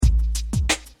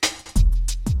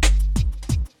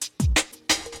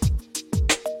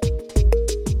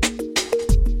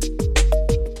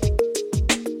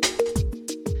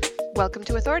welcome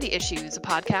to Authority Issues, a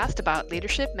podcast about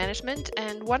leadership, management,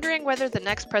 and wondering whether the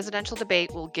next presidential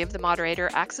debate will give the moderator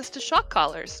access to shock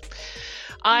collars.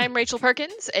 I'm Rachel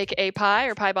Perkins, aka Pi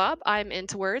or Pi Bob. I'm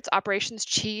into words, operations,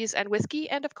 cheese, and whiskey,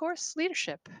 and of course,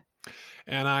 leadership.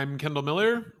 And I'm Kendall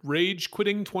Miller. Rage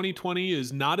quitting 2020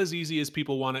 is not as easy as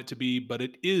people want it to be, but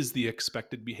it is the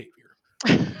expected behavior.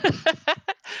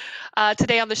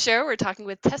 Today on the show, we're talking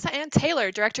with Tessa Ann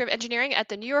Taylor, Director of Engineering at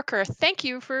The New Yorker. Thank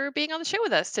you for being on the show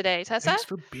with us today, Tessa. Thanks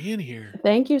for being here.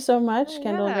 Thank you so much,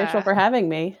 Kendall and Rachel, for having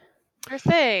me. Sure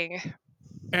thing.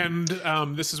 And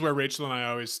this is where Rachel and I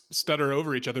always stutter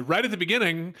over each other right at the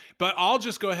beginning, but I'll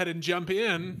just go ahead and jump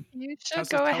in. You should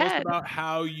Tessa, go tell ahead. us about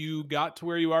how you got to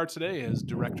where you are today as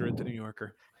director at The New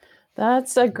Yorker.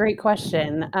 That's a great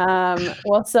question.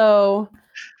 So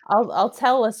I'll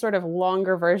tell a sort of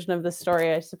longer version of the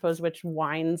story, I suppose, which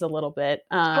winds a little bit.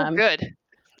 Good.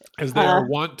 As they are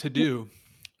wont to do.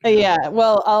 Yeah,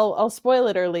 well, I'll spoil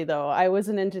it early, though. I was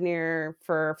an engineer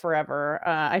for forever.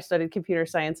 I studied computer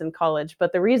science in college,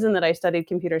 but the reason that I studied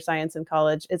computer science in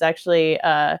college is actually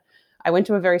I went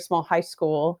to a very small high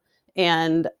school,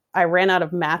 and I ran out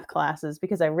of math classes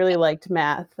because I really liked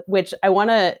math, which I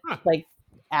want to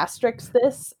asterisk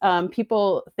this.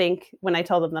 People think when I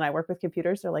tell them that I work with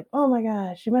computers, they're like, oh my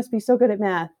gosh, you must be so good at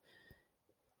math.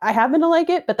 I happen to like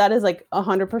it, but that is like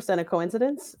 100% a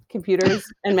coincidence, computers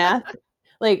and math.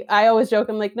 Like, I always joke,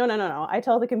 I'm like, no. I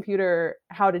tell the computer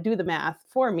how to do the math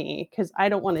for me because I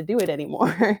don't want to do it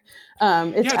anymore.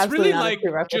 It's really like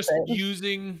just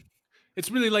using... It's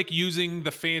really like using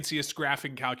the fanciest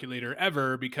graphing calculator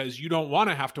ever because you don't want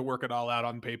to have to work it all out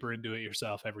on paper and do it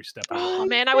yourself every step of the way. Oh,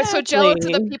 man, I was so jealous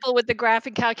of the people with the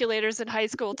graphing calculators in high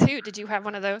school, too. Did you have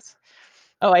one of those?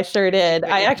 Oh, I sure did.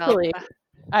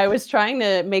 I was trying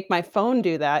to make my phone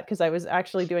do that because I was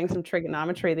actually doing some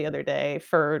trigonometry the other day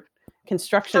for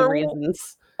construction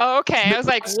reasons. Oh, okay. I was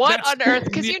like, what on earth?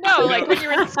 Because like when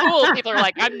you're in school, people are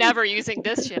like, I'm never using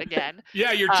this shit again.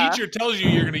 Yeah, your teacher tells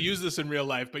you you're going to use this in real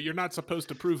life, but you're not supposed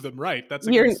to prove them right. That's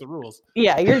against the rules.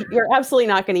 Yeah, you're absolutely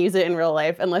not going to use it in real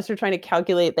life unless you're trying to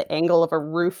calculate the angle of a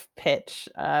roof pitch,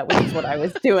 which is what I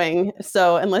was doing.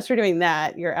 So unless you're doing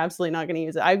that, you're absolutely not going to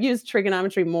use it. I've used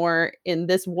trigonometry more in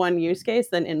this one use case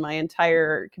than in my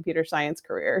entire computer science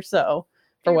career. So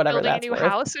for whatever that's worth. Building a new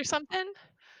house or something?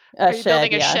 Are you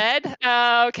building a shed?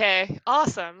 Okay,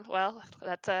 awesome. Well,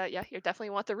 that's you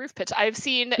definitely want the roof pitch. I've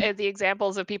seen the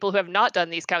examples of people who have not done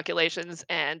these calculations,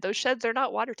 and those sheds are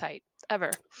not watertight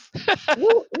ever.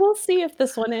 We'll see if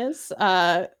this one is.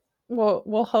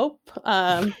 We'll hope.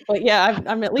 But yeah,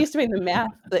 I'm at least doing the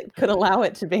math that could allow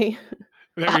it to be.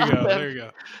 There you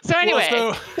go. So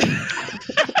anyway,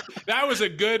 that was a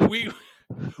good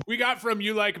we got from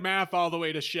you like math all the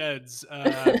way to sheds,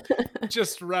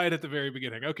 just right at the very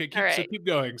beginning. Okay, so keep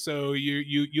going. So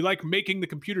you like making the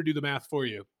computer do the math for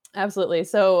you. Absolutely.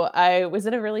 So I was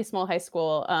in a really small high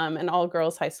school, an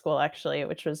all-girls high school, actually,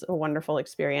 which was a wonderful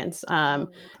experience. And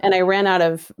I ran out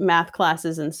of math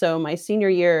classes. And so my senior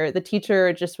year, the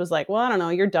teacher just was like, well, I don't know,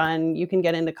 you're done. You can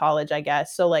get into college, I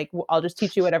guess. So like, I'll just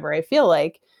teach you whatever I feel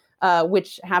like.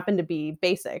 Which happened to be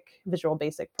Visual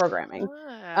Basic programming.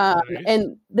 Nice.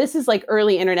 And this is like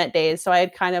early internet days. So I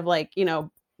had kind of like,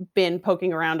 been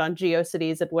poking around on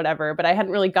GeoCities and whatever, but I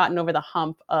hadn't really gotten over the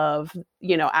hump of,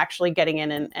 actually getting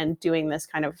in and doing this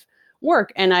kind of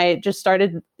work. And I just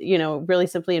started, really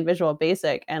simply in Visual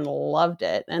Basic and loved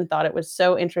it and thought it was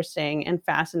so interesting and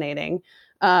fascinating.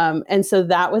 And so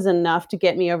that was enough to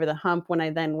get me over the hump when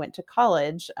I then went to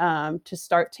college to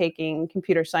start taking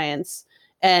computer science.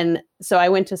 And so I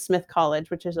went to Smith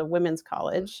College, which is a women's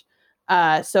college.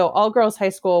 So all girls high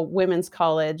school, women's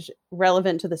college,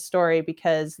 relevant to the story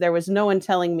because there was no one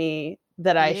telling me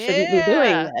that I shouldn't be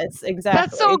doing this. Exactly.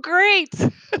 That's so great.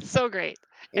 That's so great.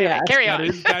 Anyway, carry on.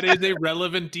 That is a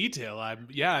relevant detail.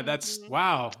 That's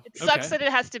wow. It sucks that it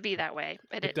has to be that way.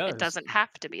 It doesn't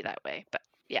have to be that way, but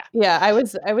yeah. Yeah, I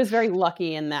was very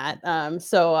lucky in that.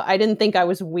 So I didn't think I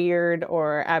was weird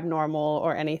or abnormal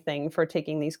or anything for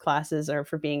taking these classes or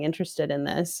for being interested in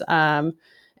this.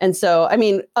 And so, I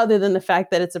mean, other than the fact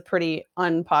that it's a pretty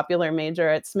unpopular major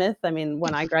at Smith, I mean,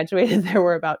 when I graduated, there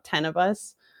were about 10 of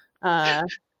us.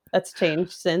 That's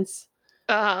changed since.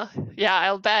 Yeah,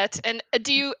 I'll bet. And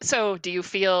do you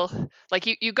feel like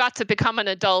you got to become an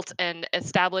adult and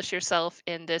establish yourself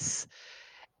in this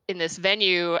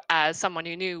venue as someone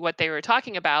who knew what they were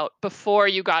talking about before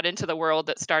you got into the world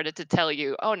that started to tell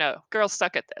you, oh no, girls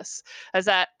suck at this?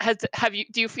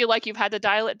 Do you feel like you've had to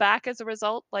dial it back as a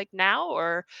result, like now,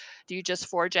 or do you just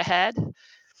forge ahead?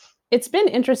 It's been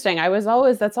interesting.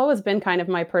 That's always been kind of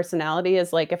my personality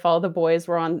is like, if all the boys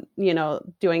were on,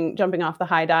 jumping off the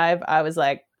high dive, I was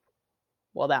like,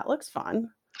 well, that looks fun.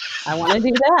 I want to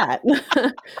do that.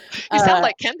 You sound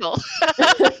like Kendall.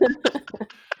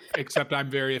 Except I'm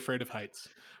very afraid of heights.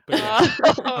 But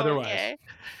yes, otherwise. Okay.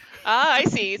 I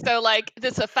see. So like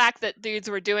this a fact that dudes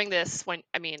were doing this when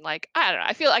I mean like I don't know.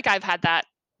 I feel like I've had that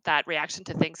reaction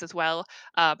to things as well.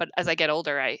 But as I get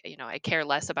older, I care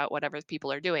less about whatever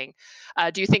people are doing.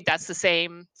 Do you think that's the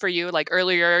same for you? Like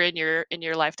earlier in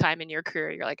your lifetime in your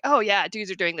career, you're like, oh yeah, dudes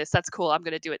are doing this. That's cool. I'm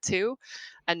gonna do it too.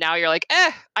 And now you're like,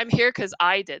 I'm here because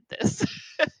I did this.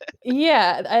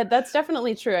 Yeah, that's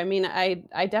definitely true. I mean,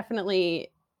 I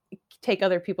definitely take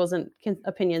other people's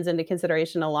opinions into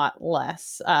consideration a lot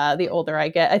less the older I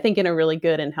get, I think in a really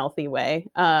good and healthy way.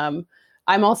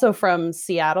 I'm also from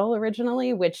Seattle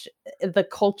originally, which the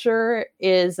culture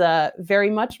is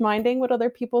very much minding what other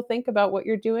people think about what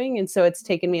you're doing. And so it's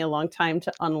taken me a long time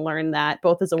to unlearn that,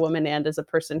 both as a woman and as a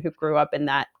person who grew up in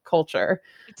that culture.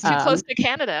 It's too close to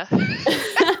Canada.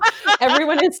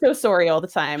 Everyone is so sorry all the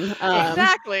time.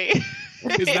 Exactly.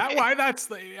 Is that why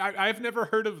I've never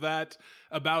heard of that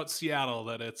about Seattle,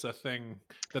 that it's a thing,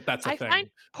 that's a thing. I find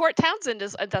Port Townsend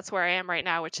that's where I am right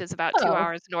now, which is about 2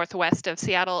 hours northwest of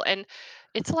Seattle. And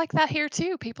it's like that here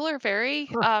too. People are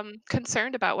very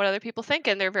concerned about what other people think,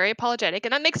 and they're very apologetic.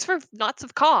 And that makes for lots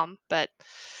of calm, but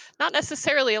not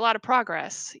necessarily a lot of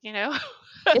progress,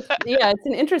 It's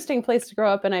an interesting place to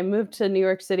grow up, and I moved to New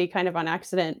York City kind of on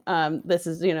accident. This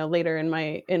is later in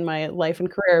my life and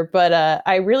career, but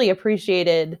I really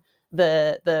appreciated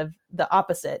the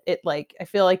opposite. I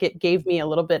feel like it gave me a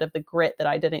little bit of the grit that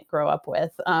I didn't grow up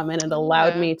with, and it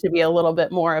allowed me to be a little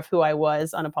bit more of who I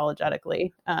was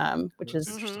unapologetically, which is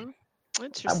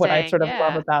what I sort of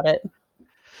love about it.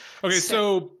 Okay,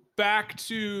 so back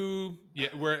to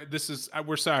we're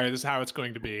sorry, this is how it's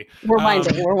going to be. We're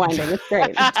winding. It's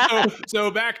great. So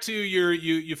back to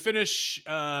you finish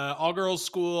all girls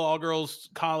school, all girls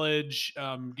college,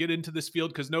 get into this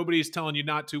field because nobody's telling you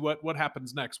not to. What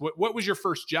happens next? What was your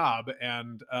first job,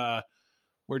 and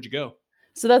where'd you go?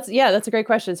 So that's a great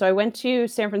question. So I went to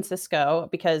San Francisco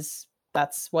because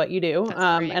that's what you do.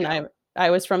 And I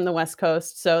was from the West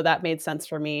Coast, so that made sense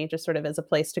for me, just sort of as a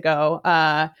place to go.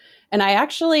 And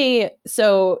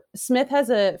so Smith has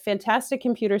a fantastic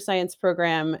computer science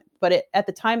program, but at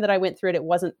the time that I went through it, it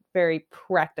wasn't very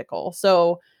practical.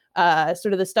 So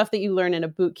sort of the stuff that you learn in a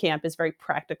boot camp is very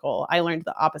practical. I learned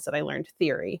the opposite. I learned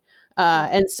theory.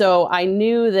 And so I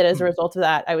knew that as a result of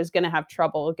that, I was going to have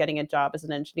trouble getting a job as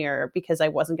an engineer because I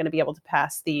wasn't going to be able to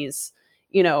pass these,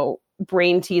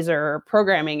 brain teaser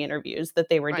programming interviews that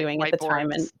they were doing at the time.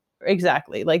 And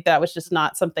exactly, like that was just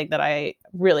not something that I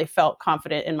really felt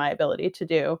confident in my ability to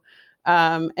do.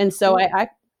 And so I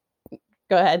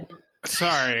go ahead.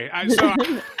 Sorry.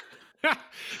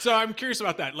 So I'm curious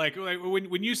about that. Like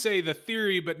when you say the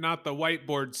theory, but not the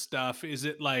whiteboard stuff, is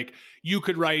it like you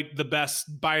could write the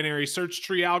best binary search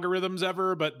tree algorithms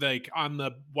ever, but like on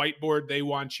the whiteboard, they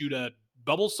want you to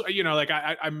bubble, like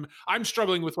I'm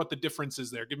struggling with what the difference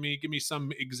is there. Give me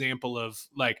some example of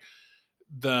like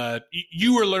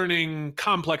you were learning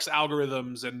complex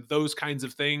algorithms and those kinds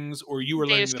of things, or you were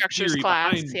learning the theory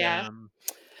behind them.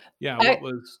 Yeah. What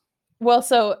was? Well,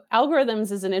 so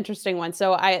algorithms is an interesting one.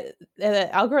 So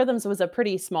algorithms was a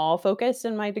pretty small focus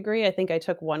in my degree. I think I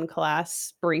took one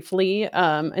class briefly.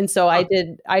 And so I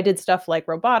did stuff like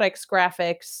robotics,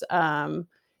 graphics, the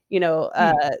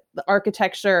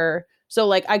architecture. So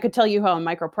like I could tell you how a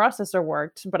microprocessor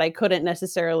worked, but I couldn't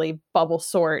necessarily bubble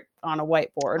sort on a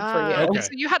whiteboard for you. Okay.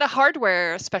 So you had a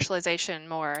hardware specialization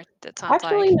more, it sounds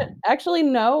Actually,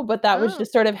 no, but that was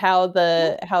just sort of how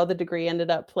the degree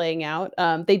ended up playing out.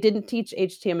 They didn't teach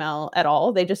HTML at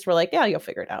all. They just were like, yeah, you'll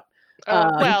figure it out.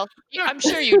 Well, I'm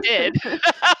sure you did.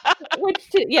 Which,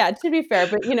 to be fair,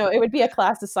 but it would be a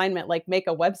class assignment, like make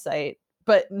a website.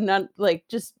 But none, like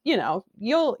just you'll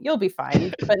be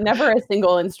fine. But never a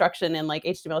single instruction in like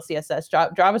HTML, CSS,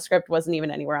 JavaScript wasn't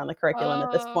even anywhere on the curriculum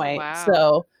at this point. Wow.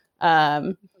 So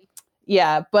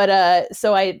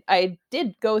so I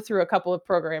did go through a couple of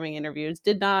programming interviews,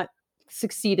 did not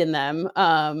succeed in them,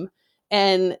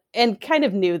 and kind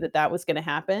of knew that was going to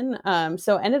happen.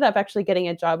 So ended up actually getting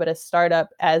a job at a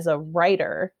startup as a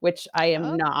writer, which I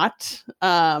am not.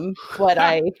 But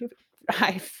I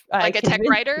like a tech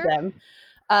writer. Them.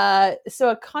 So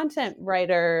a content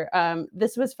writer,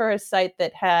 this was for a site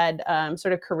that had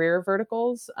sort of career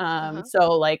verticals.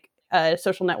 So like a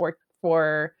social network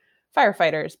for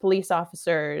firefighters, police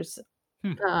officers,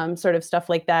 sort of stuff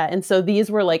like that. And so these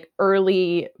were like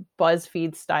early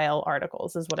BuzzFeed style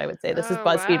articles is what I would say. This is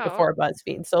BuzzFeed before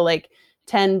BuzzFeed. So like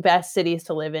 10 best cities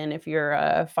to live in if you're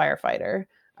a firefighter.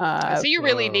 So you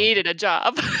really needed a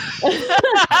job.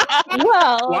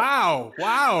 Well,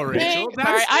 wow, Rachel.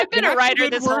 Sorry, I've been a writer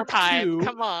this whole time. Too.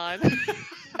 Come on.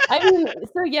 I mean,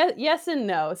 so yes and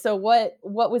no. So what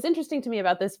was interesting to me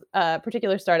about this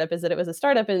particular startup is that it was a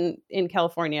startup in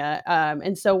California.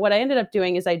 And so what I ended up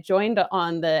doing is I joined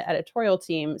on the editorial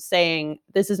team saying,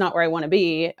 this is not where I want to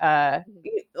be.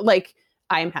 Like,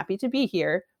 I'm happy to be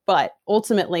here, but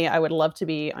ultimately I would love to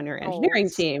be on your engineering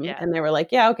team. Yeah. And they were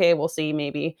like, yeah, okay, we'll see,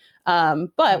 maybe.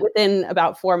 But within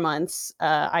about 4 months,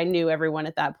 I knew everyone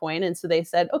at that point. And so they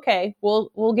said, okay,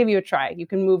 we'll give you a try. You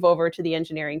can move over to the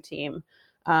engineering team.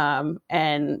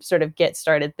 And sort of get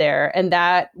started there. And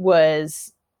that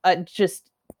was just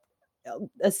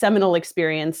a seminal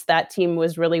experience. That team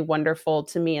was really wonderful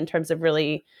to me in terms of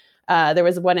really, there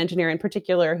was one engineer in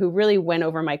particular who really went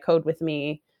over my code with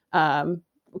me,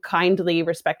 kindly,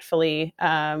 respectfully,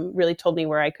 really told me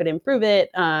where I could improve it,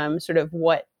 sort of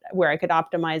where I could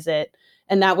optimize it.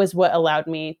 And that was what allowed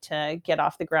me to get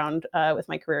off the ground with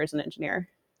my career as an engineer.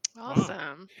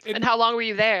 Awesome. And how long were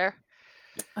you there?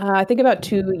 I think about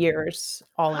 2 years,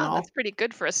 all in all. That's pretty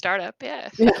good for a startup, yeah.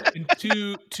 And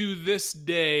to this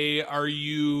day, are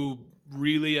you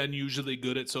really unusually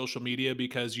good at social media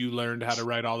because you learned how to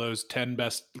write all those 10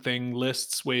 best thing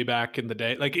lists way back in the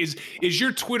day? Like, is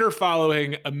your Twitter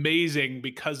following amazing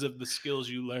because of the skills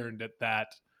you learned at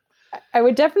that? I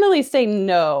would definitely say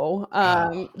no.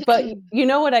 But you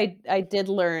know what I did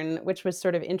learn, which was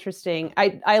sort of interesting.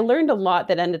 I learned a lot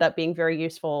that ended up being very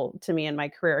useful to me in my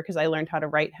career because I learned how to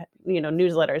write,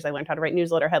 newsletters. I learned how to write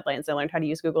newsletter headlines. I learned how to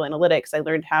use Google Analytics. I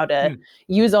learned how to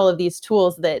use all of these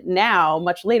tools that now,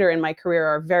 much later in my career,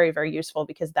 are very, very useful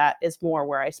because that is more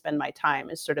where I spend my time,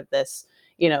 is sort of this,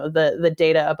 the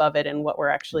data above it and what we're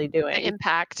actually doing. The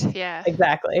impact, yeah.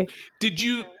 Exactly. Did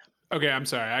you... Okay, I'm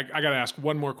sorry. I got to ask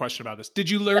one more question about this. Did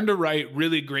you learn to write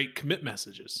really great commit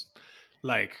messages?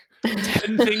 Like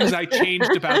 10 things I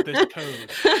changed about this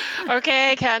code.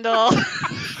 Okay, Kendall.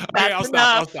 Okay, I'll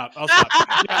stop.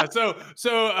 Yeah. So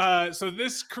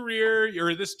this career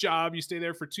or this job, you stay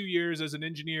there for 2 years as an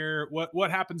engineer.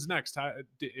 What happens next?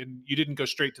 And you didn't go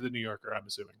straight to the New Yorker, I'm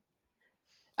assuming.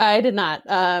 I did not.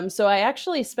 So I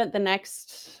actually spent the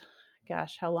next,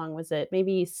 how long was it?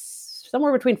 Maybe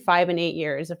somewhere between 5 and 8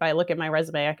 years. If I look at my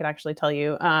resume, I could actually tell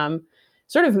you,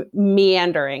 sort of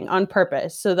meandering on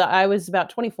purpose. So that I was about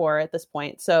 24 at this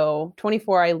point. So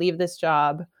 24, I leave this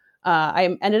job.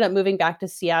 I ended up moving back to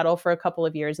Seattle for a couple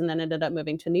of years and then ended up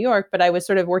moving to New York. But I was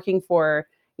sort of working for,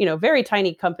 very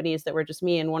tiny companies that were just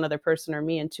me and one other person or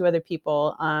me and 2 other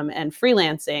people, and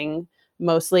freelancing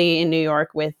mostly in New York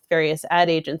with various ad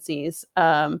agencies.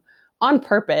 On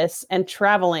purpose and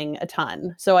traveling a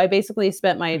ton. So I basically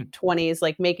spent my 20s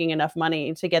like making enough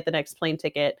money to get the next plane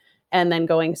ticket and then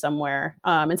going somewhere,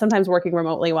 and sometimes working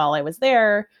remotely while I was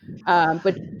there,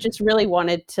 but just really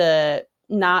wanted to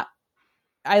not,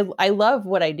 I love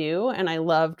what I do and I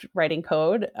loved writing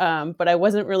code, but I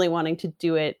wasn't really wanting to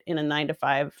do it in a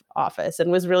 9-to-5 office,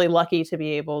 and was really lucky to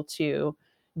be able to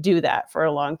do that for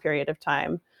a long period of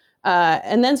time.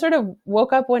 And then sort of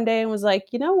woke up one day and was like,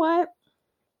 you know what?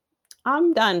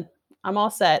 I'm done. I'm all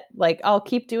set. Like, I'll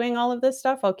keep doing all of this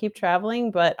stuff. I'll keep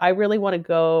traveling, but I really want to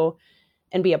go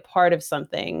and be a part of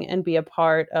something and be a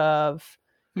part of,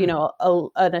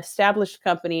 an established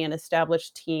company, an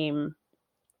established team.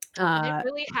 And it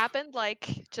really happened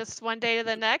like just one day to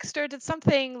the next, or did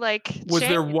something like was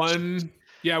change?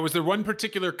 Was there one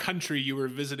particular country you were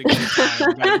visiting at the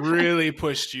time that really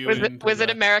pushed you? Was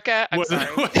it America? I'm sorry.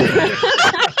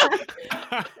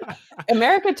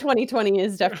 America 2020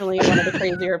 is definitely one of the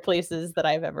crazier places that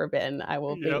I've ever been. I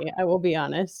will be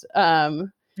honest.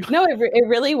 No, it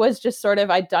really was just sort of,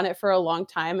 I'd done it for a long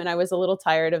time and I was a little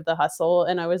tired of the hustle,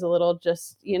 and I was a little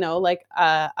just,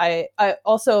 I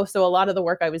also, so a lot of the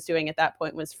work I was doing at that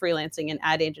point was freelancing in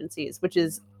ad agencies, which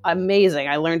is amazing.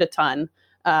 I learned a ton.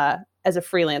 As a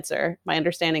freelancer, my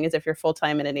understanding is if you're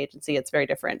full-time in an agency, it's very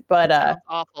different, but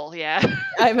awful. Yeah.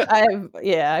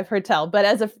 I've heard tell, but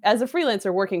as a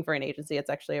freelancer working for an agency, it's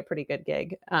actually a pretty good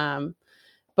gig.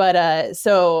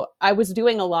 So I was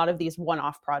doing a lot of these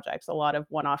one-off projects, a lot of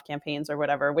one-off campaigns or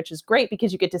whatever, which is great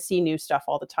because you get to see new stuff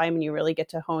all the time and you really get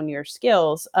to hone your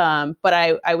skills. But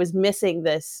I was missing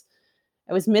this.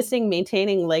 I was missing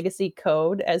maintaining legacy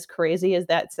code, as crazy as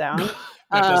that sounds.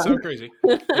 That does sound crazy.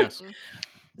 Yes.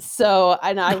 So,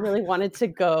 and I really wanted to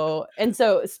go. And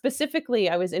so specifically,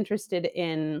 I was interested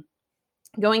in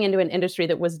going into an industry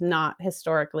that was not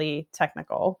historically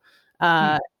technical,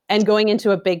 and going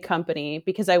into a big company,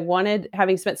 because I wanted,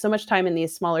 having spent so much time in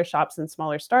these smaller shops and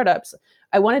smaller startups,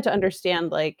 I wanted to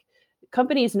understand, like,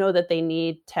 companies know that they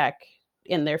need tech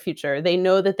in their future. They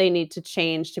know that they need to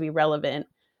change to be relevant.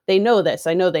 They know this.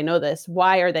 I know they know this.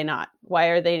 Why are they not? Why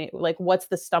are they like, what's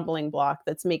the stumbling block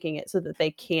that's making it so that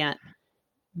they can't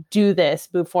do this,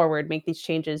 move forward, make these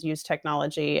changes, use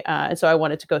technology? And so I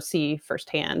wanted to go see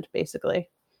firsthand, basically.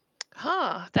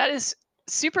 That is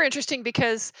super interesting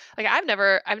because like I've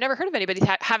never heard of anybody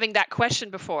having that question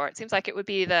before. It seems like it would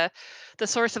be the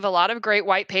source of a lot of great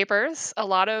white papers, a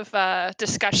lot of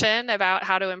discussion about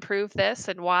how to improve this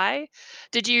and why.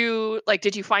 Did you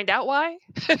find out why?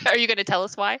 Are you going to tell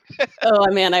us why?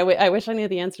 Oh man, I wish I knew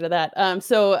the answer to that.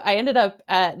 So I ended up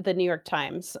at the New York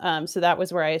Times. So that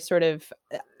was where I sort of,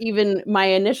 even my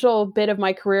initial bit of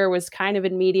my career was kind of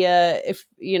in media, if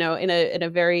you know, in a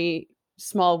very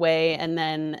small way, and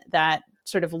then that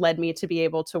sort of led me to be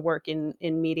able to work in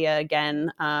media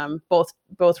again. Both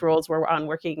roles were on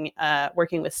working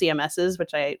with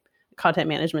CMSs, content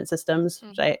management systems,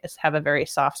 which I have a very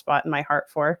soft spot in my heart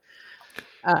for.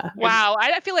 Wow,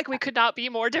 I feel like we could not be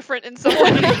more different in some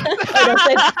ways.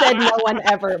 I said no one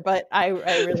ever, but I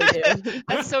really do.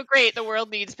 That's so great. The world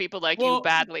needs people like you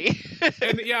badly.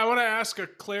 And yeah, I want to ask a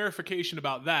clarification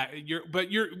about that.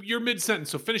 You're mid-sentence,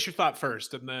 so finish your thought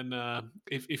first, and then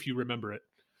if you remember it.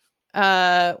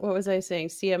 What was I saying?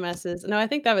 CMSs? No, I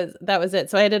think that was it.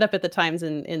 So I ended up at the Times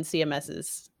in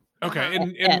CMSs. Okay,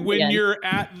 and when you're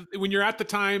at the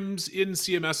Times in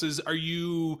CMSs, are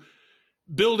you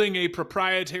building a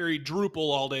proprietary Drupal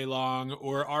all day long,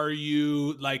 or are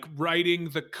you like writing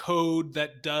the code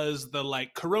that does the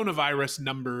like coronavirus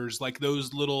numbers, like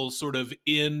those little sort of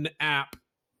in-app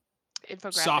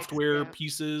software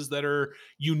pieces that are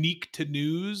unique to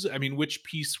news? I mean, which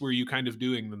piece were you kind of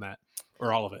doing in that,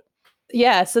 or all of it?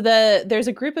 Yeah, so there's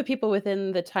a group of people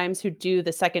within the Times who do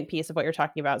the second piece of what you're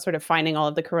talking about, sort of finding all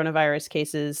of the coronavirus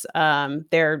cases.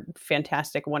 They're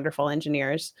fantastic, wonderful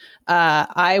engineers.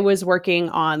 I was working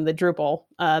on the Drupal,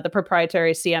 the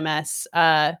proprietary CMS.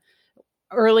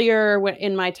 Earlier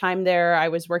in my time there, I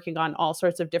was working on all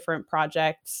sorts of different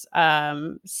projects,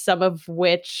 some of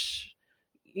which,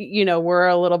 you know, were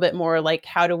a little bit more like,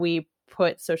 how do we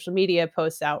put social media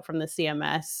posts out from the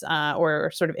CMS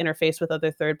or sort of interface with other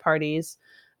third parties.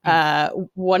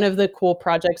 One of the cool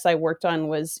projects I worked on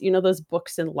was, you know, those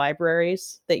books in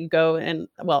libraries that you go and,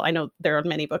 well, I know there are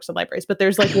many books in libraries, but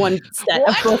there's like one set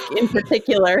of book in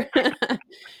particular,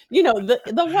 you know,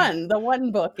 the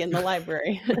one book in the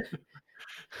library.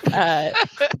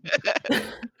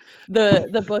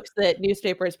 The books that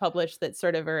newspapers publish that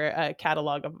sort of are a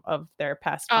catalog of their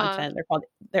past content.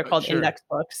 They're called sure. Index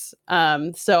books.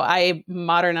 So I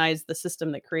modernized the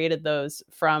system that created those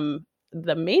from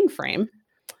the mainframe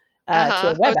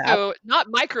to a web app. So not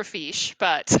microfiche,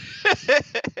 but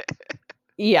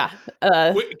yeah.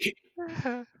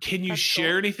 Can you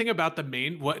share anything about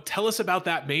tell us about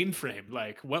that mainframe?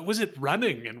 Like, what was it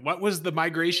running, and what was the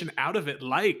migration out of it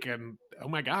like? And oh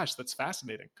my gosh, that's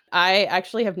fascinating. I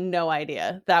actually have no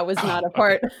idea. That was not a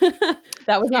part.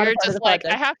 That was not a part of the project.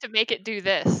 I have to make it do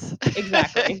this.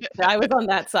 Exactly. I was on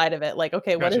that side of it. Like,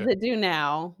 okay, What does it do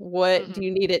now? What do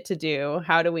you need it to do?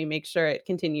 How do we make sure it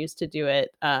continues to do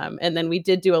it? And then we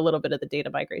did do a little bit of the data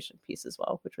migration piece as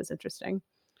well, which was interesting.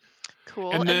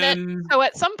 Cool. And then, so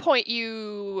at some point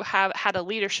you have had a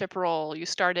leadership role. You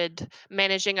started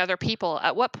managing other people.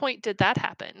 At what point did that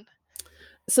happen?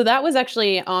 So that was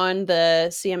actually on the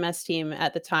CMS team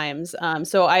at the Times.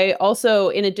 So I also,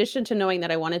 in addition to knowing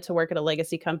that I wanted to work at a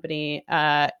legacy company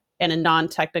and a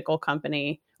non-technical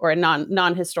company, or a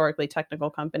non-historically technical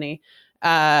company,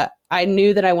 I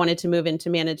knew that I wanted to move into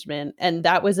management. And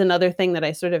that was another thing that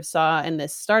I sort of saw in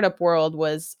this startup world,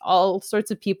 was all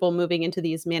sorts of people moving into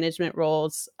these management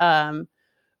roles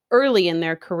early in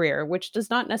their career, which does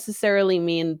not necessarily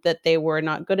mean that they were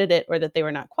not good at it or that they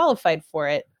were not qualified for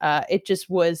it. It just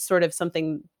was sort of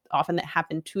something often that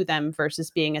happened to them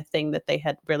versus being a thing that they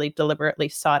had really deliberately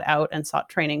sought out and sought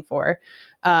training for.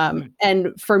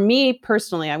 And for me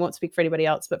personally, I won't speak for anybody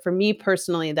else, but for me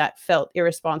personally, that felt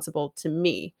irresponsible to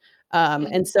me.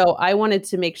 And so I wanted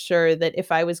to make sure that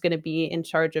if I was going to be in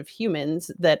charge of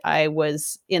humans, that I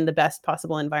was in the best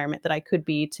possible environment that I could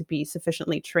be to be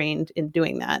sufficiently trained in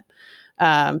doing that.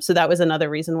 So that was another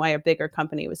reason why a bigger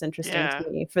company was interesting to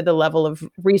me, for the level of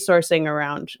resourcing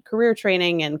around career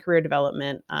training and career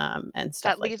development and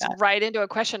stuff like that. That leads right into a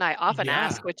question I often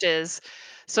ask, which is,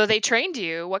 so they trained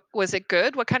you. What was it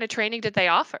good? What kind of training did they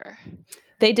offer?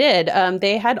 They did.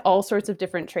 They had all sorts of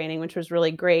different training, which was really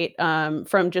great,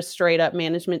 from just straight up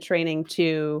management training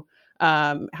to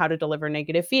how to deliver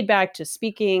negative feedback, to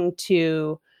speaking,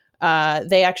 to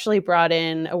They actually brought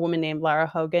in a woman named Lara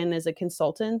Hogan as a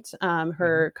consultant,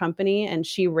 her company, and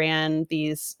she ran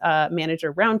these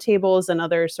manager roundtables and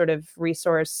other sort of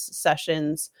resource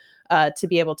sessions to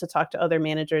be able to talk to other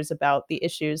managers about the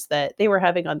issues that they were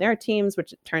having on their teams,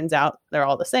 which it turns out they're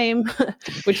all the same,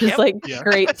 which is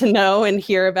great to know and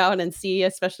hear about and see,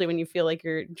 especially when you feel like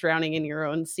you're drowning in your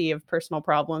own sea of personal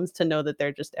problems, to know that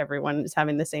they're just, everyone is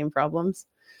having the same problems.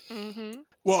 Mm-hmm.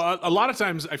 Well, a lot of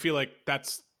times I feel like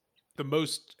that's the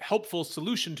most helpful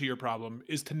solution to your problem,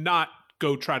 is to not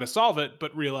go try to solve it,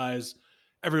 but realize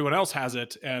everyone else has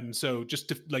it. And so just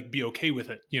to like be okay with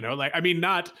it, like, I mean,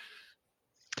 not...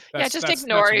 just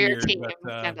ignore your team,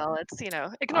 Kendall. It's,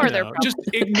 ignore their problems. Just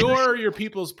ignore your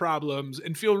people's problems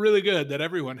and feel really good that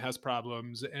everyone has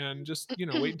problems, and just,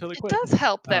 wait until they quit. It does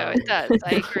help, though. It does.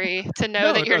 I agree. To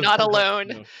know that you're not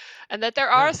alone, and that there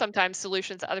are sometimes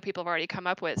solutions that other people have already come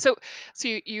up with. So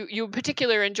you in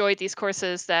particular enjoyed these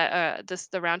courses that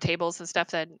the roundtables and stuff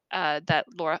that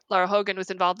Lara Hogan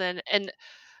was involved in, and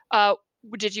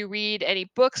did you read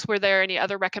any books? Were there any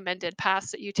other recommended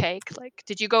paths that you take? Like,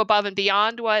 did you go above and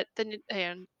beyond what the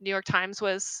New York Times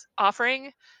was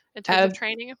offering in terms of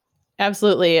training?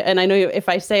 Absolutely. And I know if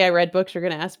I say I read books, you're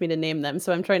going to ask me to name them.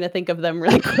 So I'm trying to think of them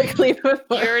really quickly before.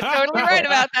 You're totally right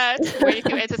about that. Way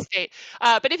to anticipate.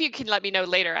 But if you can let me know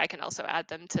later, I can also add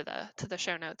them to the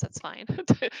show notes. That's fine.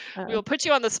 We will put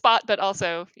you on the spot, but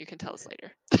also you can tell us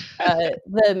later.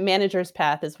 The Manager's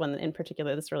Path is one in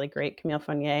particular that's really great, Camille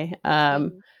Fournier.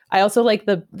 I also like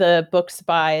the books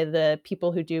by the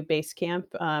people who do Basecamp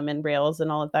and Rails and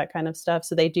all of that kind of stuff.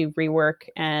 So they do rework,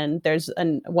 and there's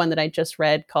one that I just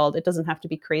read called "It Doesn't Have to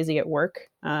Be Crazy at Work,"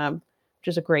 which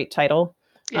is a great title.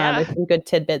 There's some good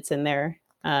tidbits in there.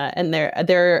 And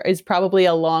there is probably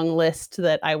a long list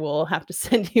that I will have to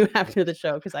send you after the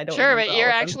show, because I don't. Sure, but you're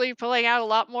actually pulling out a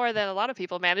lot more than a lot of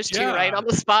people manage to right on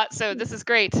the spot. So this is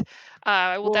great.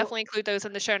 I will definitely include those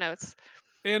in the show notes.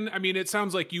 And I mean, it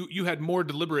sounds like you had more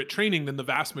deliberate training than the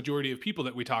vast majority of people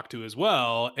that we talk to as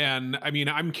well. And I mean,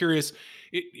 I'm curious,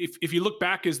 if you look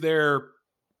back, is there,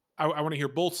 I want to hear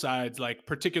both sides, like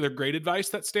particular great advice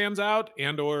that stands out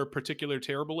and or particular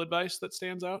terrible advice that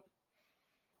stands out?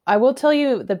 I will tell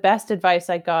you the best advice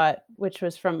I got, which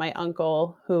was from my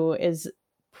uncle, who is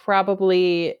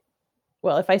probably,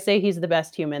 well, if I say he's the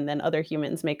best human, then other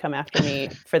humans may come after me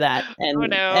for that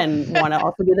and and want to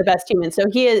also be the best human. So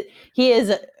he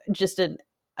is just an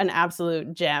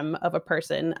absolute gem of a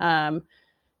person.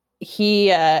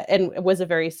 He and was a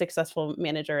very successful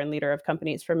manager and leader of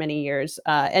companies for many years,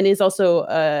 and is also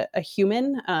a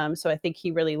human. So I think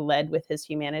he really led with his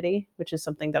humanity, which is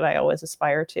something that I always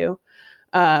aspire to.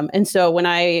 And so when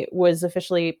I was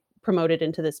officially promoted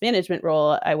into this management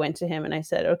role, I went to him and I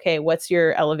said, okay, what's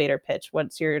your elevator pitch?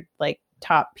 What's your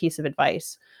top piece of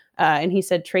advice? And he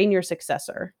said, train your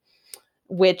successor,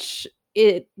 which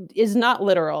it is not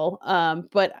literal.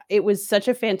 But it was such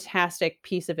a fantastic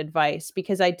piece of advice,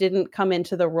 because I didn't come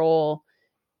into the role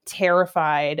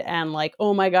terrified and like,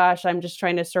 oh my gosh, I'm just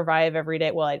trying to survive every day.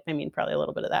 Well, I mean, probably a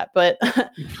little bit of that, but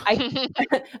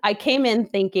I came in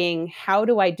thinking, how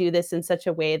do I do this in such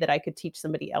a way that I could teach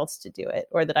somebody else to do it,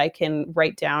 or that I can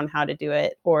write down how to do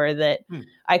it, or that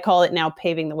I call it now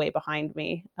paving the way behind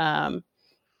me.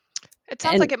 It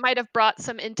sounds like it might have brought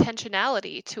some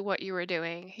intentionality to what you were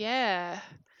doing. Yeah,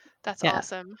 that's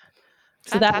awesome.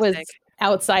 So that was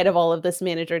outside of all of this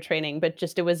manager training, but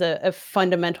just it was a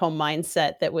fundamental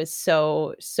mindset that was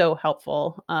so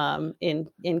helpful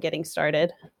in getting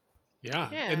started. Yeah.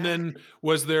 And then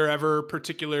was there ever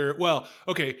particular, well,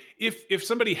 okay, if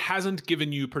somebody hasn't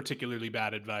given you particularly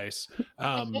bad advice,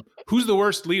 who's the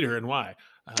worst leader and why?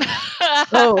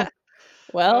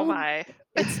 Well,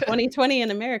 it's 2020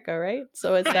 in America, right?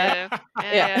 So it's that.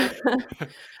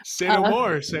 Say no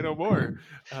more. Say no more.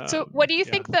 So what do you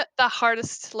think that the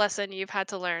hardest lesson you've had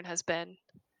to learn has been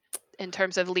in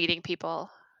terms of leading people?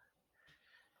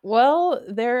 Well,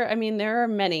 there are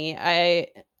many. I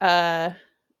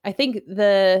think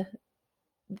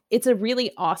it's a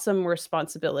really awesome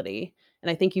responsibility. And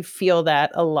I think you feel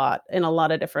that a lot in a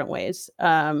lot of different ways.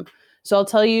 So I'll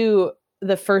tell you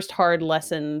the first hard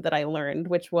lesson that I learned,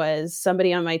 which was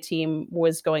somebody on my team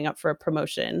was going up for a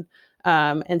promotion.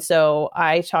 And so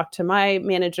I talked to my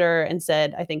manager and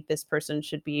said, I think this person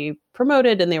should be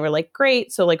promoted. And they were like,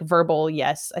 great. So verbal,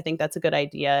 yes, I think that's a good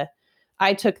idea.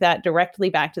 I took that directly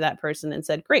back to that person and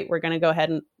said, great, we're going to go ahead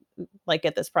and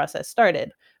get this process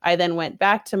started. I then went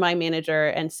back to my manager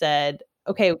and said,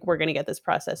 okay, we're going to get this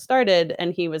process started.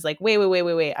 And he was like,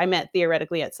 wait. I meant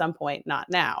theoretically at some point, not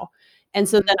now. And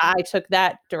so then I took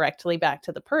that directly back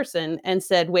to the person and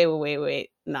said, wait,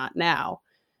 not now.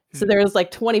 So there was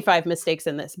like 25 mistakes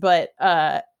in this, but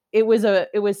it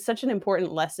was such an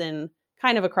important lesson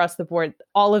kind of across the board.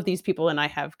 All of these people and I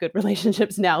have good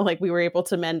relationships now. Like, we were able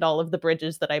to mend all of the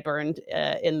bridges that I burned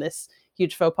in this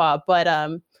huge faux pas. But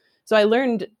so I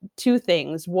learned two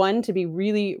things. One, to be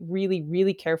really, really,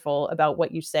 really careful about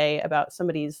what you say about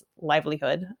somebody's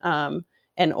livelihood,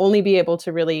 and only be able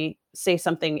to really say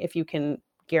something if you can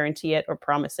guarantee it or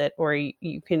promise it, or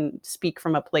you can speak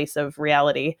from a place of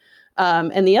reality.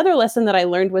 And the other lesson that I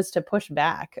learned was to push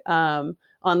back on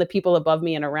the people above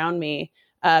me and around me,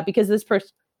 because this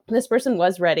person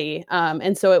was ready.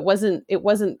 And so it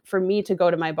wasn't for me to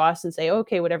go to my boss and say,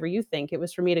 okay, whatever you think. It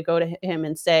was for me to go to him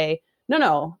and say,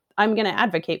 no, I'm going to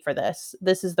advocate for this.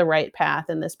 This is the right path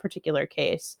in this particular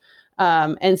case.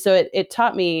 And so it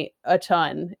taught me a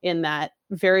ton in that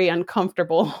very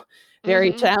uncomfortable,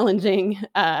 very challenging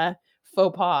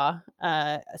faux pas,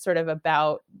 sort of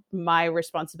about my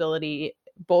responsibility,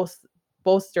 both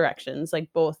directions,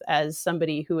 like both as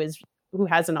somebody who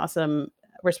has an awesome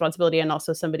responsibility and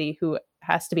also somebody who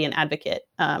has to be an advocate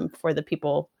for the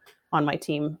people on my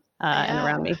team and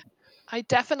around me. I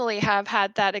definitely have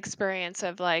had that experience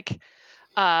of like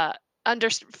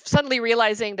suddenly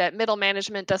realizing that middle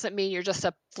management doesn't mean you're just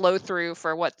a flow through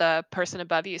for what the person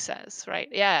above you says, right?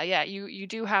 Yeah. You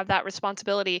do have that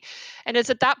responsibility. And it's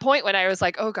at that point when I was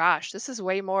like, oh gosh, this is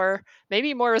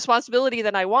maybe more responsibility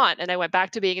than I want. And I went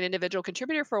back to being an individual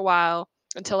contributor for a while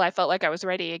until I felt like I was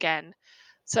ready again.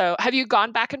 So have you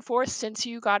gone back and forth since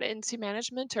you got into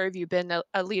management, or have you been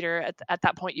a leader at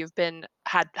that point? You've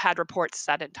had reports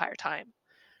that entire time?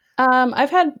 I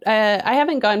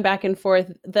haven't gone back and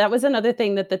forth. That was another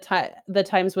thing that the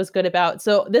Times was good about.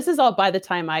 So this is all by the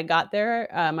time I got there.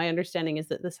 My understanding is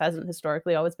that this hasn't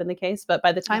historically always been the case, but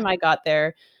by the time I got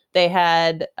there, they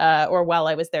had, or while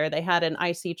I was there, they had an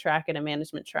IC track and a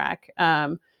management track.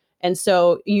 And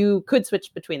so you could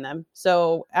switch between them.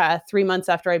 So 3 months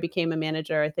after I became a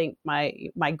manager, I think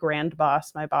my grand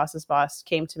boss, my boss's boss,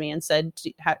 came to me and said,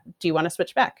 do you want to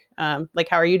switch back? Like,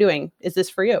 how are you doing? Is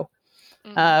this for you?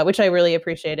 Which I really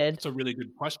appreciated. It's a really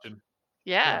good question.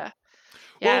 Yeah.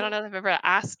 Well, I don't know if I've ever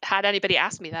had anybody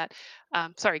ask me that.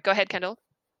 Sorry, go ahead, Kendall.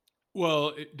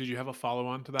 Well, did you have a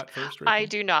follow-on to that first, Rachel? I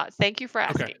do not. Thank you for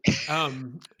asking. Okay.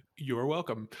 You're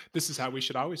welcome. This is how we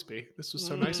should always be. This was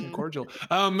so nice and cordial.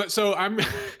 So I'm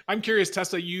curious,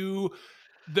 Tessa,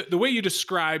 the way you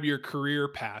describe your career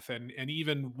path and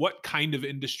even what kind of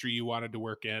industry you wanted to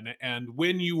work in, and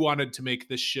when you wanted to make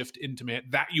this shift into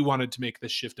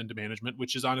management,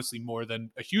 which is honestly more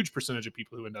than a huge percentage of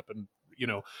people who end up in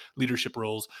leadership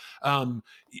roles.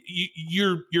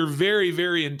 You're very,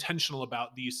 very intentional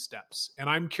about these steps, and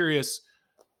I'm curious,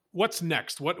 what's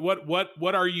next?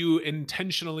 What are you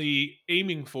intentionally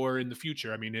aiming for in the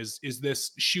future? I mean, is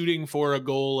this shooting for a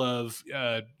goal of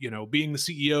being the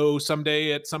CEO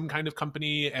someday at some kind of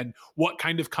company, and what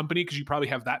kind of company? Because you probably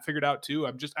have that figured out too.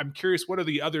 I'm curious, what are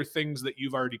the other things that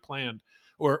you've already planned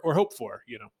or hoped for?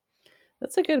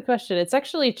 That's a good question. It's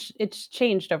actually it's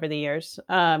changed over the years,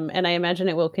 and I imagine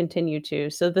it will continue to.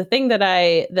 So the thing that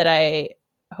I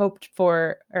hope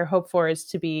for is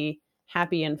to be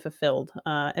happy and fulfilled,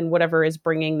 and whatever is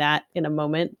bringing that in a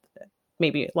moment,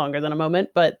 maybe longer than a moment,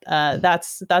 but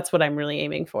that's what I'm really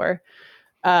aiming for.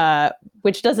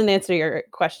 Which doesn't answer your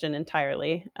question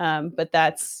entirely, but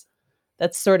that's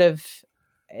sort of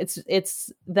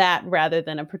it's that rather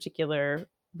than a particular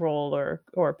role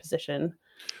or position.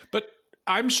 But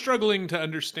I'm struggling to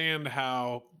understand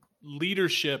how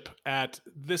leadership at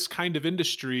this kind of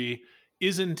industry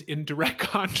isn't in direct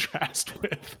contrast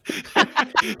with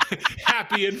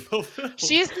happy and fulfilled.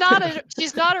 She's not a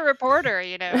reporter,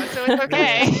 so it's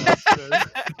okay.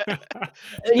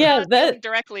 Yeah, that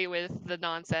directly with the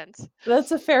nonsense.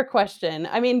 That's a fair question.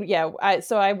 I mean, yeah,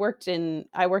 I worked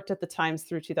at the Times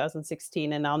through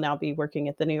 2016, and I'll now be working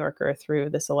at the New Yorker through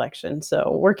this election.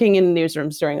 So working in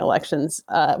newsrooms during elections,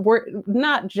 we're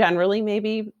not generally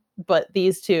maybe, but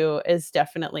these two is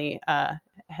definitely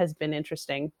has been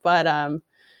interesting. But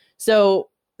so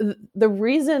the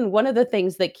reason, one of the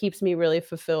things that keeps me really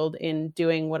fulfilled in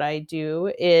doing what I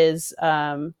do is,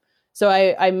 so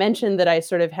I mentioned that I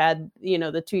sort of had,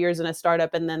 the 2 years in a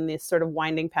startup and then this sort of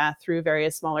winding path through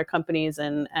various smaller companies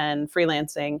and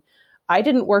freelancing. I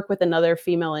didn't work with another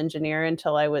female engineer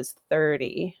until I was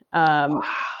 30. Wow.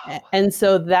 And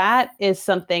so that is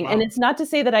something, and it's not to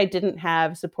say that I didn't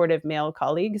have supportive male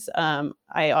colleagues.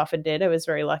 I often did. I was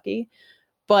very lucky,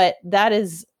 but that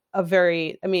is I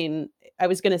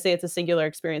was going to say it's a singular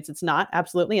experience. It's not,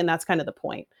 absolutely. And that's kind of the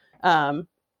point.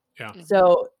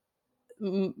 So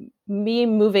me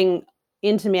moving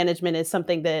into management is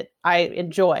something that I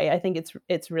enjoy. I think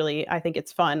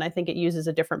it's fun. I think it uses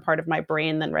a different part of my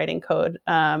brain than writing code.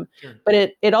 Sure.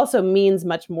 But it also means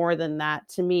much more than that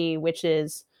to me, which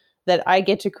is that I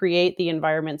get to create the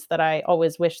environments that I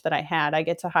always wish that I had. I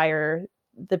get to hire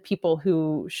the people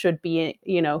who should be,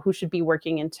 who should be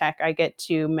working in tech. I get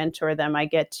to mentor them. I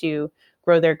get to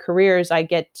grow their careers. I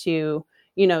get to,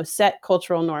 set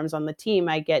cultural norms on the team.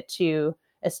 I get to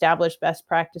establish best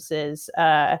practices.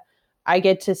 I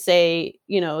get to say,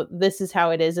 this is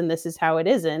how it is and this is how it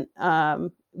isn't,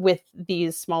 with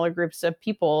these smaller groups of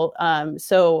people.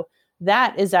 So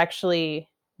that is actually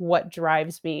what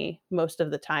drives me most of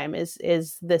the time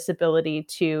is this ability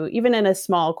to, even in a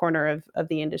small corner of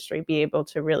the industry, be able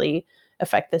to really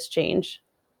affect this change.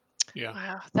 Yeah.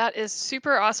 Wow, that is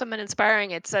super awesome and inspiring.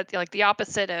 It's like the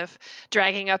opposite of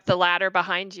dragging up the ladder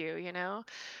behind you,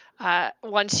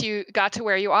 once you got to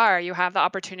where you are, you have the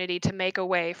opportunity to make a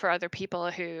way for other people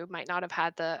who might not have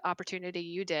had the opportunity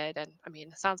you did. And I mean,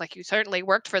 it sounds like you certainly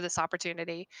worked for this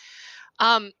opportunity.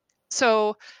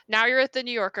 So now you're at the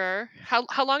New Yorker.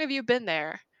 How long have you been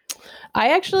there? I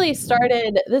actually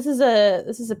started. This is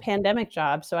a pandemic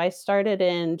job, so I started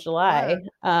in July.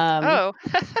 Oh,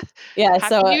 yeah. happy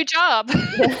So new job.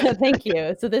 thank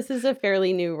you. So this is a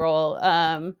fairly new role.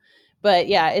 But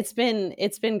yeah, it's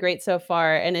been great so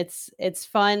far, and it's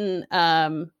fun.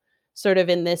 Sort of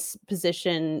in this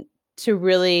position to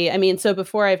really, I mean, so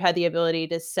before I've had the ability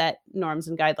to set norms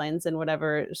and guidelines and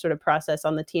whatever sort of process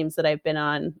on the teams that I've been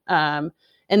on. And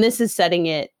this is setting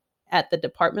it at the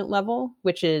department level,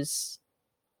 which is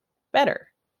better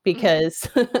because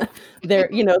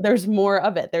there's more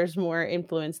of it. There's more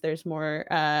influence. There's more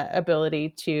ability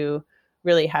to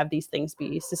really have these things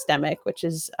be systemic, which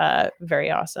is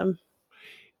very awesome.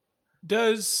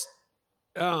 Does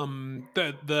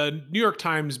the New York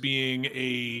Times being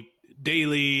a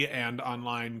daily and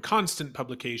online constant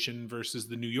publication versus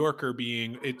the New Yorker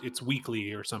being it's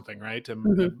weekly or something, right?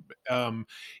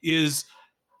 Is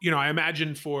I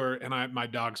imagine my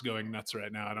dog's going nuts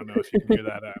right now. I don't know if you can hear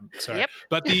that. I'm sorry. Yep.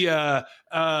 But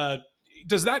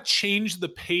does that change the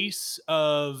pace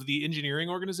of the engineering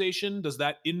organization? Does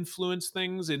that influence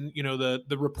things? And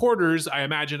the reporters, I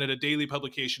imagine, at a daily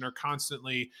publication are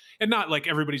constantly, and not like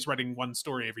everybody's writing one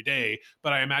story every day,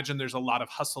 but I imagine there's a lot of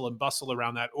hustle and bustle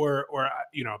around that. Or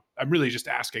I'm really just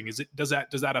asking: does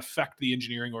that affect the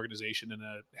engineering organization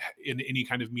in any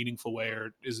kind of meaningful way,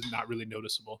 or is it not really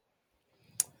noticeable?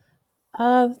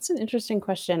 That's an interesting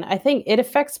question. I think it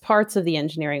affects parts of the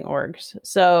engineering orgs.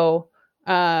 So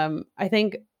I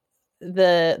think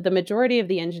the majority of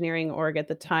the engineering org at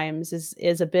the Times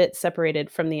is a bit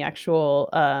separated from the actual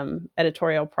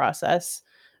editorial process.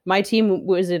 My team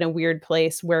was in a weird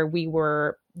place where we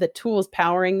were the tools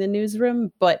powering the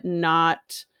newsroom, but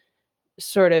not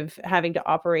sort of having to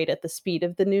operate at the speed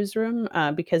of the newsroom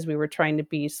because we were trying to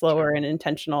be slower and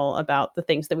intentional about the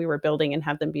things that we were building and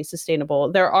have them be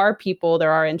sustainable. There are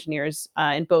engineers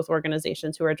in both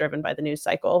organizations who are driven by the news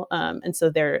cycle. And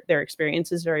so their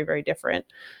experience is very, very different.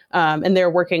 And they're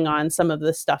working on some of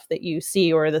the stuff that you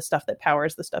see or the stuff that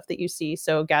powers the stuff that you see.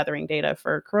 So gathering data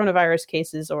for coronavirus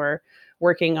cases or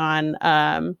working on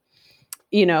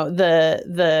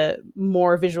the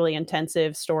more visually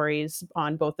intensive stories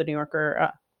on both the New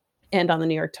Yorker and on the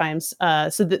New York Times.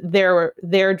 So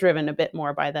they're driven a bit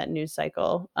more by that news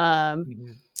cycle.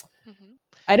 Beyond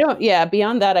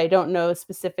that, I don't know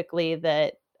specifically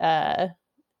that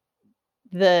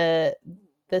the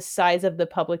size of the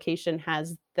publication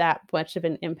has that much of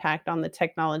an impact on the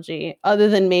technology, other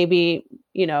than maybe,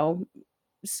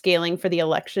 scaling for the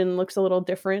election looks a little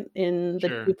different in the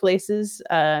two places,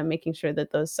 making sure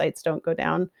that those sites don't go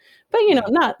down. But,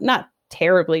 not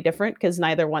terribly different because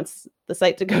neither wants the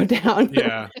site to go down.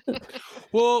 Yeah.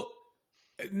 Well,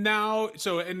 now,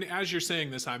 and as you're saying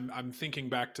this, I'm thinking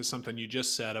back to something you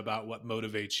just said about what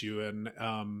motivates you. And,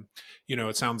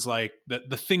 it sounds like that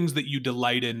the things that you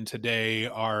delight in today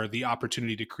are the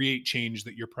opportunity to create change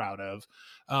that you're proud of.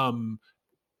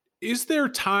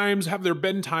 Have there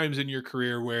been times in your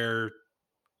career where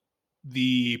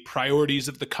the priorities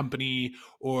of the company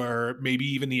or maybe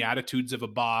even the attitudes of a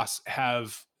boss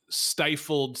have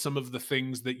stifled some of the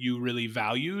things that you really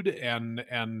valued and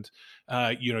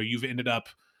you've ended up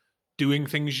doing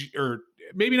things, or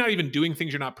maybe not even doing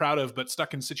things you're not proud of, but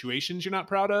stuck in situations you're not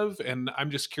proud of? And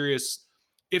I'm just curious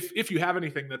if you have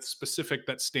anything that's specific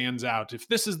that stands out, if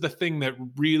this is the thing that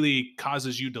really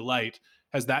causes you delight.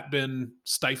 Has that been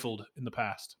stifled in the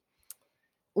past?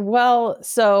 Well,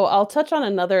 so I'll touch on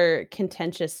another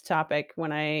contentious topic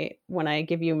when I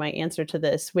give you my answer to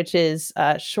this, which is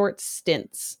short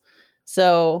stints.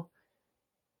 So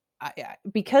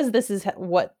because this is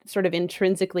what sort of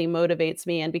intrinsically motivates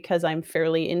me, and because I'm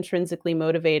fairly intrinsically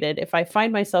motivated, if I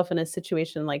find myself in a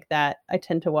situation like that, I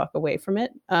tend to walk away from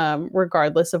it,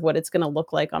 regardless of what it's going to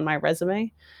look like on my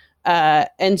resume.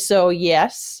 And so,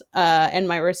 yes. And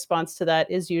my response to that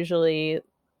is usually,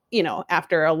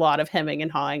 after a lot of hemming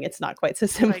and hawing, it's not quite so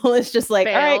simple. It's just like,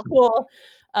 all right, cool.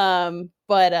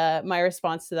 But my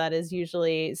response to that is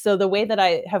usually, so the way that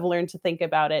I have learned to think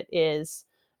about it is,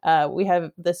 we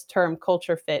have this term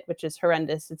culture fit, which is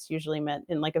horrendous. It's usually meant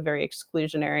in like a very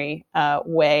exclusionary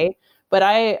way, but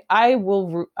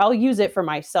I'll use it for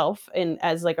myself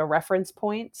as like a reference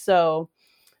point. So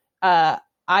I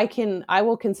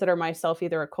will consider myself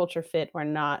either a culture fit or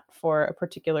not for a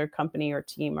particular company or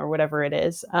team or whatever it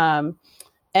is.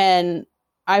 And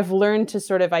I've learned to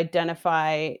sort of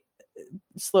identify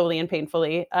slowly and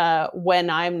painfully when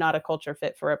I'm not a culture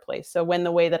fit for a place. So when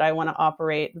the way that I want to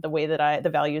operate, the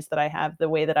values that I have, the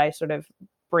way that I sort of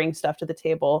bring stuff to the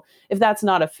table, if that's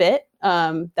not a fit,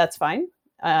 that's fine.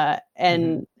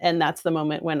 And that's the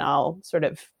moment when I'll sort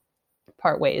of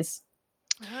part ways.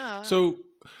 So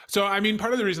I mean,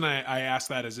 part of the reason I ask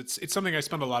that is it's something I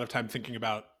spend a lot of time thinking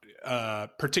about,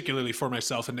 particularly for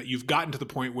myself, and that you've gotten to the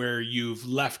point where you've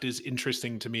left is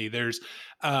interesting to me. There's,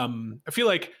 I feel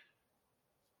like,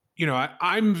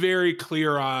 I'm very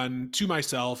clear to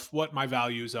myself what my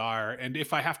values are. And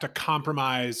if I have to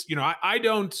compromise, I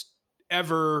don't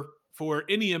ever, for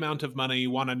any amount of money,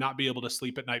 want to not be able to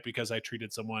sleep at night because I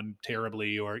treated someone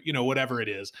terribly, or, whatever it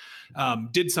is,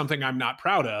 did something I'm not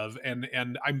proud of. And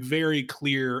I'm very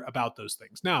clear about those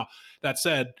things. Now, that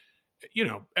said,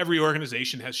 every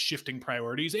organization has shifting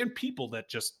priorities and people that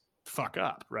just fuck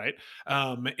up. Right.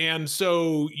 And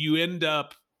so you end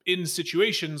up in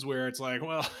situations where it's like,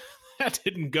 well, that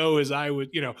didn't go as I would,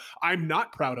 I'm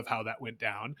not proud of how that went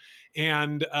down.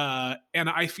 And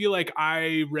I feel like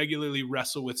I regularly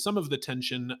wrestle with some of the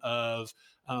tension of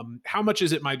how much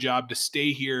is it my job to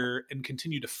stay here and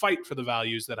continue to fight for the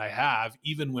values that I have,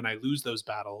 even when I lose those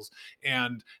battles?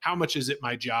 And how much is it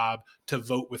my job to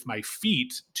vote with my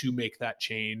feet to make that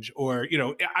change? Or,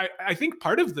 I think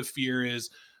part of the fear is,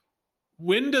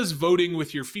 when does voting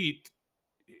with your feet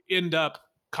end up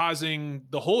causing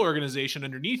the whole organization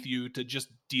underneath you to just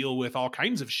deal with all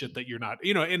kinds of shit that you're not,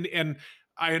 and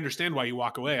I understand why you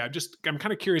walk away. I'm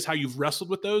kind of curious how you've wrestled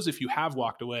with those, if you have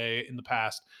walked away in the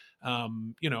past. How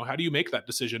do you make that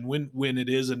decision when it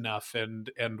is enough,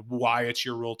 and why it's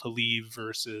your role to leave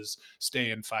versus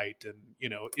stay and fight? And,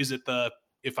 is it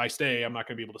if I stay, I'm not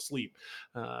going to be able to sleep,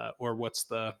 or what's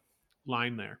the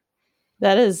line there?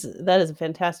 That is a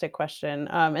fantastic question.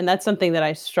 And that's something that I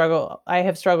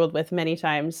have struggled with many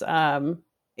times,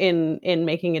 in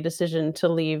making a decision to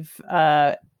leave,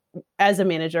 as a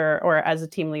manager or as a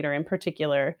team leader in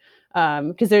particular.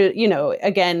 Because there,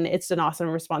 again, it's an awesome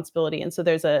responsibility. And so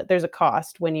there's a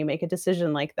cost when you make a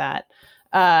decision like that.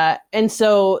 And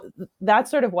so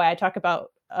that's sort of why I talk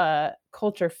about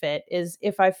culture fit, is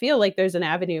if I feel like there's an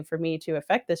avenue for me to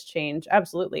affect this change,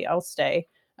 absolutely, I'll stay.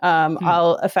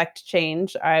 I'll affect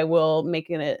change. I will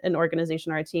make an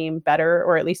organization or a team better,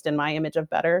 or at least in my image of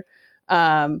better.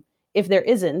 If there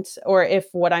isn't, or if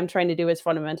what I'm trying to do is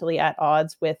fundamentally at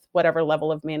odds with whatever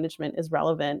level of management is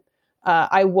relevant,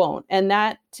 I won't. And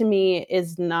that, to me,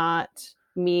 is not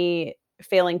me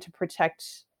failing to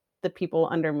protect the people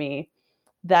under me.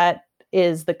 That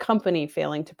is the company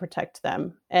failing to protect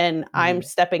them. And I'm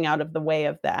stepping out of the way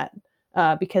of that,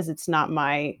 because it's not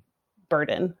my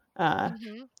burden.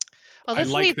 Well, I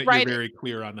like that you're very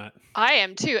clear on that. I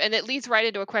am too. And it leads right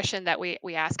into a question that we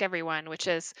ask everyone, which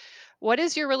is, what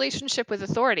is your relationship with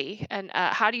authority? And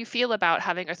how do you feel about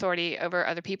having authority over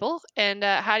other people? And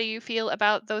how do you feel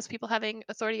about those people having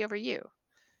authority over you?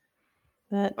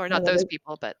 Or not those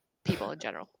people, but people in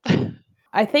general.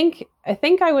 I think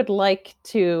I would like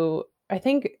to,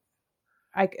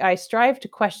 I strive to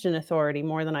question authority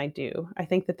more than I do. I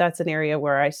think that's an area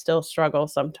where I still struggle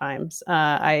sometimes.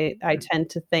 I tend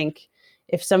to think,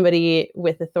 if somebody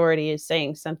with authority is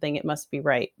saying something, it must be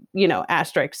right.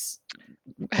 Asterisks,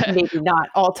 maybe not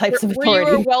all types of authority.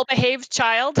 Were you a well-behaved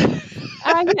child?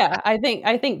 Yeah, I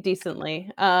think decently.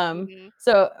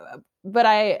 So, but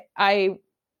I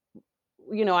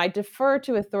defer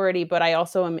to authority, but I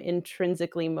also am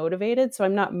intrinsically motivated. So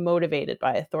I'm not motivated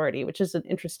by authority, which is an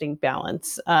interesting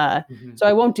balance. So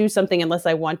I won't do something unless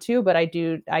I want to, but I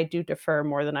do defer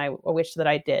more than I wish that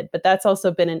I did. But that's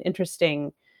also been an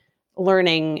interesting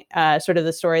learning, sort of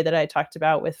the story that I talked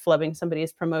about with flubbing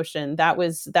somebody's promotion. That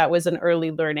was an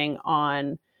early learning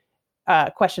on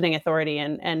questioning authority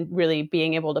and really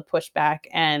being able to push back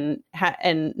and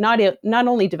not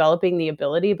only developing the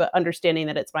ability, but understanding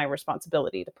that it's my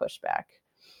responsibility to push back.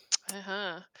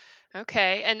 Uh-huh.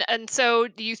 Okay. And so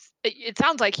it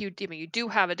sounds like you do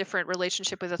have a different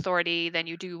relationship with authority than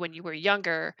you do when you were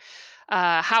younger.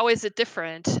 How is it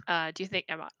different? Do you think,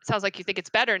 it sounds like you think it's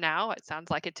better now. It sounds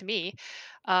like it to me.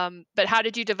 But how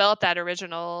did you develop that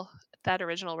original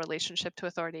relationship to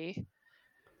authority?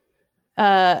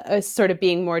 Sort of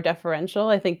being more deferential.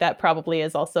 I think that probably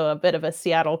is also a bit of a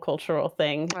Seattle cultural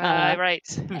thing. Right.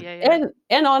 Yeah.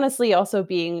 And honestly, also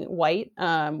being white,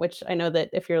 which I know that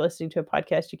if you're listening to a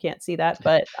podcast, you can't see that,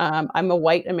 but I'm a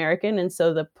white American, and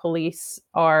so the police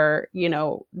are,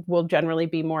 will generally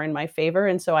be more in my favor,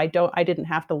 and so I didn't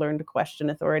have to learn to question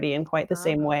authority in quite the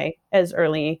same way as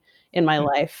early in my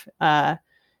life.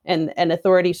 And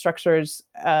authority structures,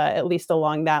 at least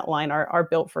along that line, are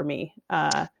built for me.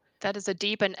 That is a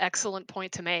deep and excellent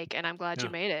point to make, and I'm glad you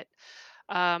made it.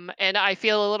 And I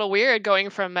feel a little weird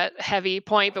going from a heavy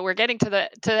point, but we're getting to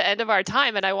the end of our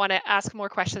time, and I want to ask more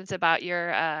questions about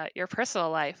your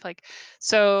personal life. Like,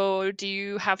 so do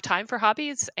you have time for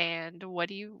hobbies, and what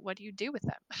do you do with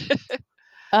them?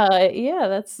 Yeah,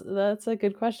 that's a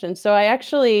good question. So I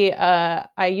actually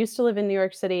I used to live in New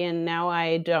York City, and now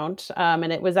I don't.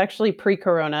 And it was actually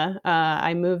pre-corona.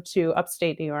 I moved to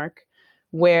upstate New York,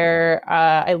 where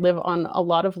I live on a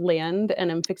lot of land, and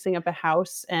I'm fixing up a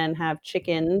house and have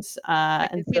chickens. I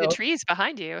can see the trees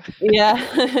behind you. Yeah,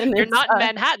 you're not in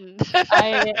Manhattan.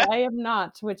 I am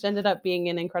not, which ended up being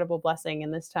an incredible blessing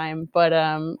in this time. But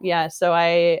yeah, so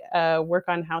I work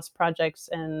on house projects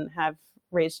and have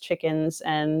raised chickens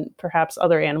and perhaps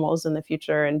other animals in the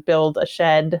future, and build a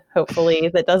shed, hopefully,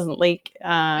 that doesn't leak.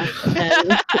 And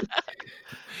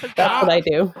that's what I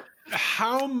do.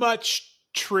 How much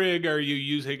trig are you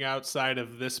using outside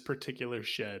of this particular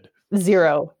shed?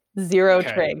 Zero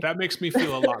trig. That makes me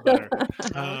feel a lot better.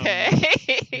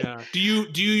 Okay. Yeah. Do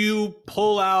you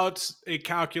pull out a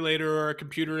calculator or a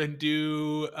computer and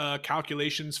do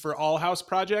calculations for all house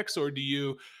projects, or do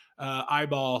you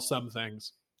eyeball some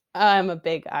things? I'm a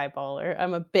big eyeballer.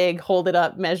 I'm a big hold it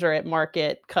up, measure it, mark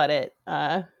it, cut it.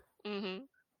 Mm-hmm.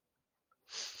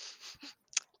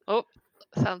 Oh,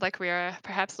 sounds like we are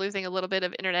perhaps losing a little bit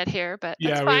of internet here, but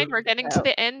that's fine. We're getting to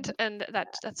the end, and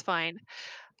that's fine.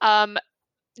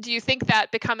 Do you think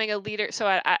that becoming a leader?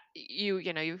 So,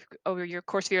 you've over your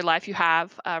course of your life, you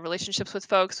have relationships with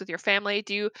folks, with your family.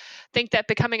 Do you think that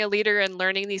becoming a leader and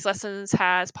learning these lessons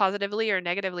has positively or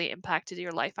negatively impacted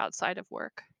your life outside of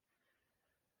work?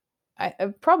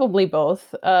 Probably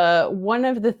both. One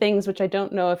of the things, which I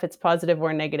don't know if it's positive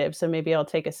or negative, so maybe I'll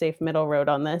take a safe middle road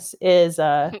on this, is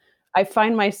I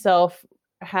find myself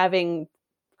having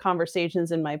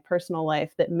conversations in my personal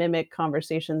life that mimic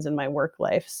conversations in my work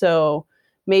life. So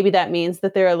maybe that means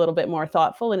that they're a little bit more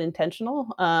thoughtful and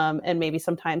intentional. And maybe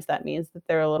sometimes that means that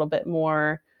they're a little bit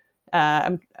more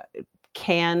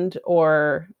canned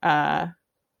or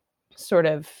sort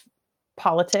of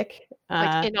politic.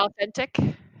 Like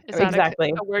inauthentic? Is that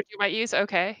exactly a word you might use?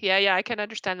 Okay. Yeah, I can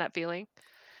understand that feeling.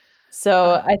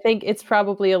 So I think it's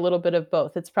probably a little bit of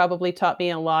both. It's probably taught me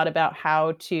a lot about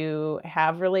how to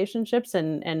have relationships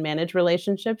and manage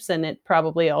relationships. And it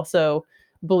probably also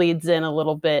bleeds in a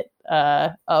little bit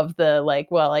of the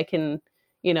I can,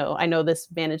 I know this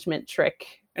management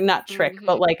trick, not trick,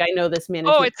 but I know this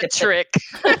management. Oh, it's a trick.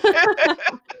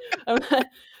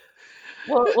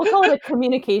 Well, we'll call it a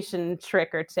communication trick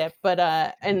or tip, but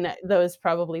and those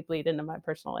probably bleed into my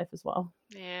personal life as well.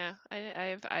 Yeah,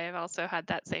 I have also had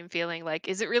that same feeling. Like,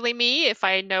 is it really me if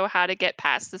I know how to get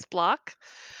past this block?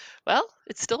 Well,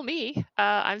 it's still me.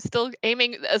 I'm still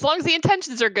aiming, as long as the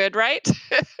intentions are good, right?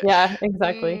 Yeah,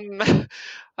 exactly.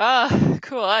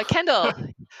 Cool. Kendall,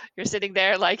 you're sitting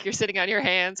there like you're sitting on your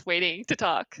hands waiting to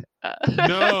talk.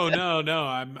 No.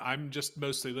 I'm just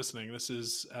mostly listening. This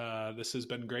has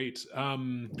been great.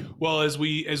 Well, as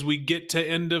we get to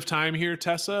end of time here,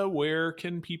 Tessa, where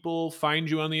can people find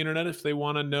you on the internet if they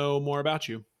want to know more about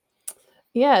you?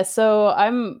 Yeah, so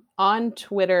I'm on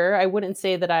Twitter. I wouldn't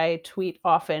say that I tweet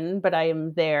often, but I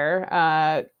am there.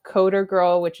 Coder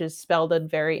Girl, which is spelled a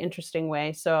very interesting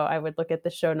way. So I would look at the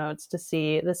show notes to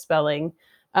see the spelling,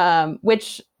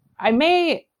 which I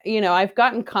may, I've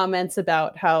gotten comments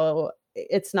about how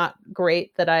it's not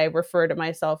great that I refer to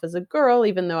myself as a girl,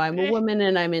 even though I'm a woman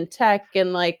and I'm in tech,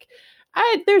 and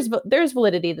there's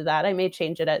validity to that. I may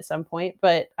change it at some point,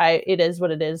 but it is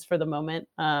what it is for the moment.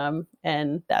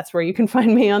 And that's where you can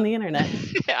find me on the internet.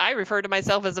 I refer to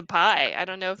myself as a pie. I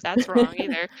don't know if that's wrong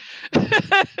either.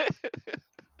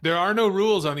 There are no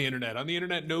rules on the internet. On the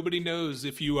internet, nobody knows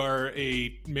if you are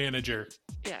a manager.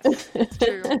 Yes, it's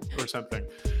true. Or something.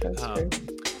 That's true.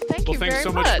 Thank you thanks very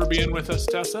so much for being with us,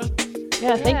 Tessa.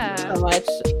 Yeah, thank you so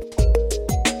much.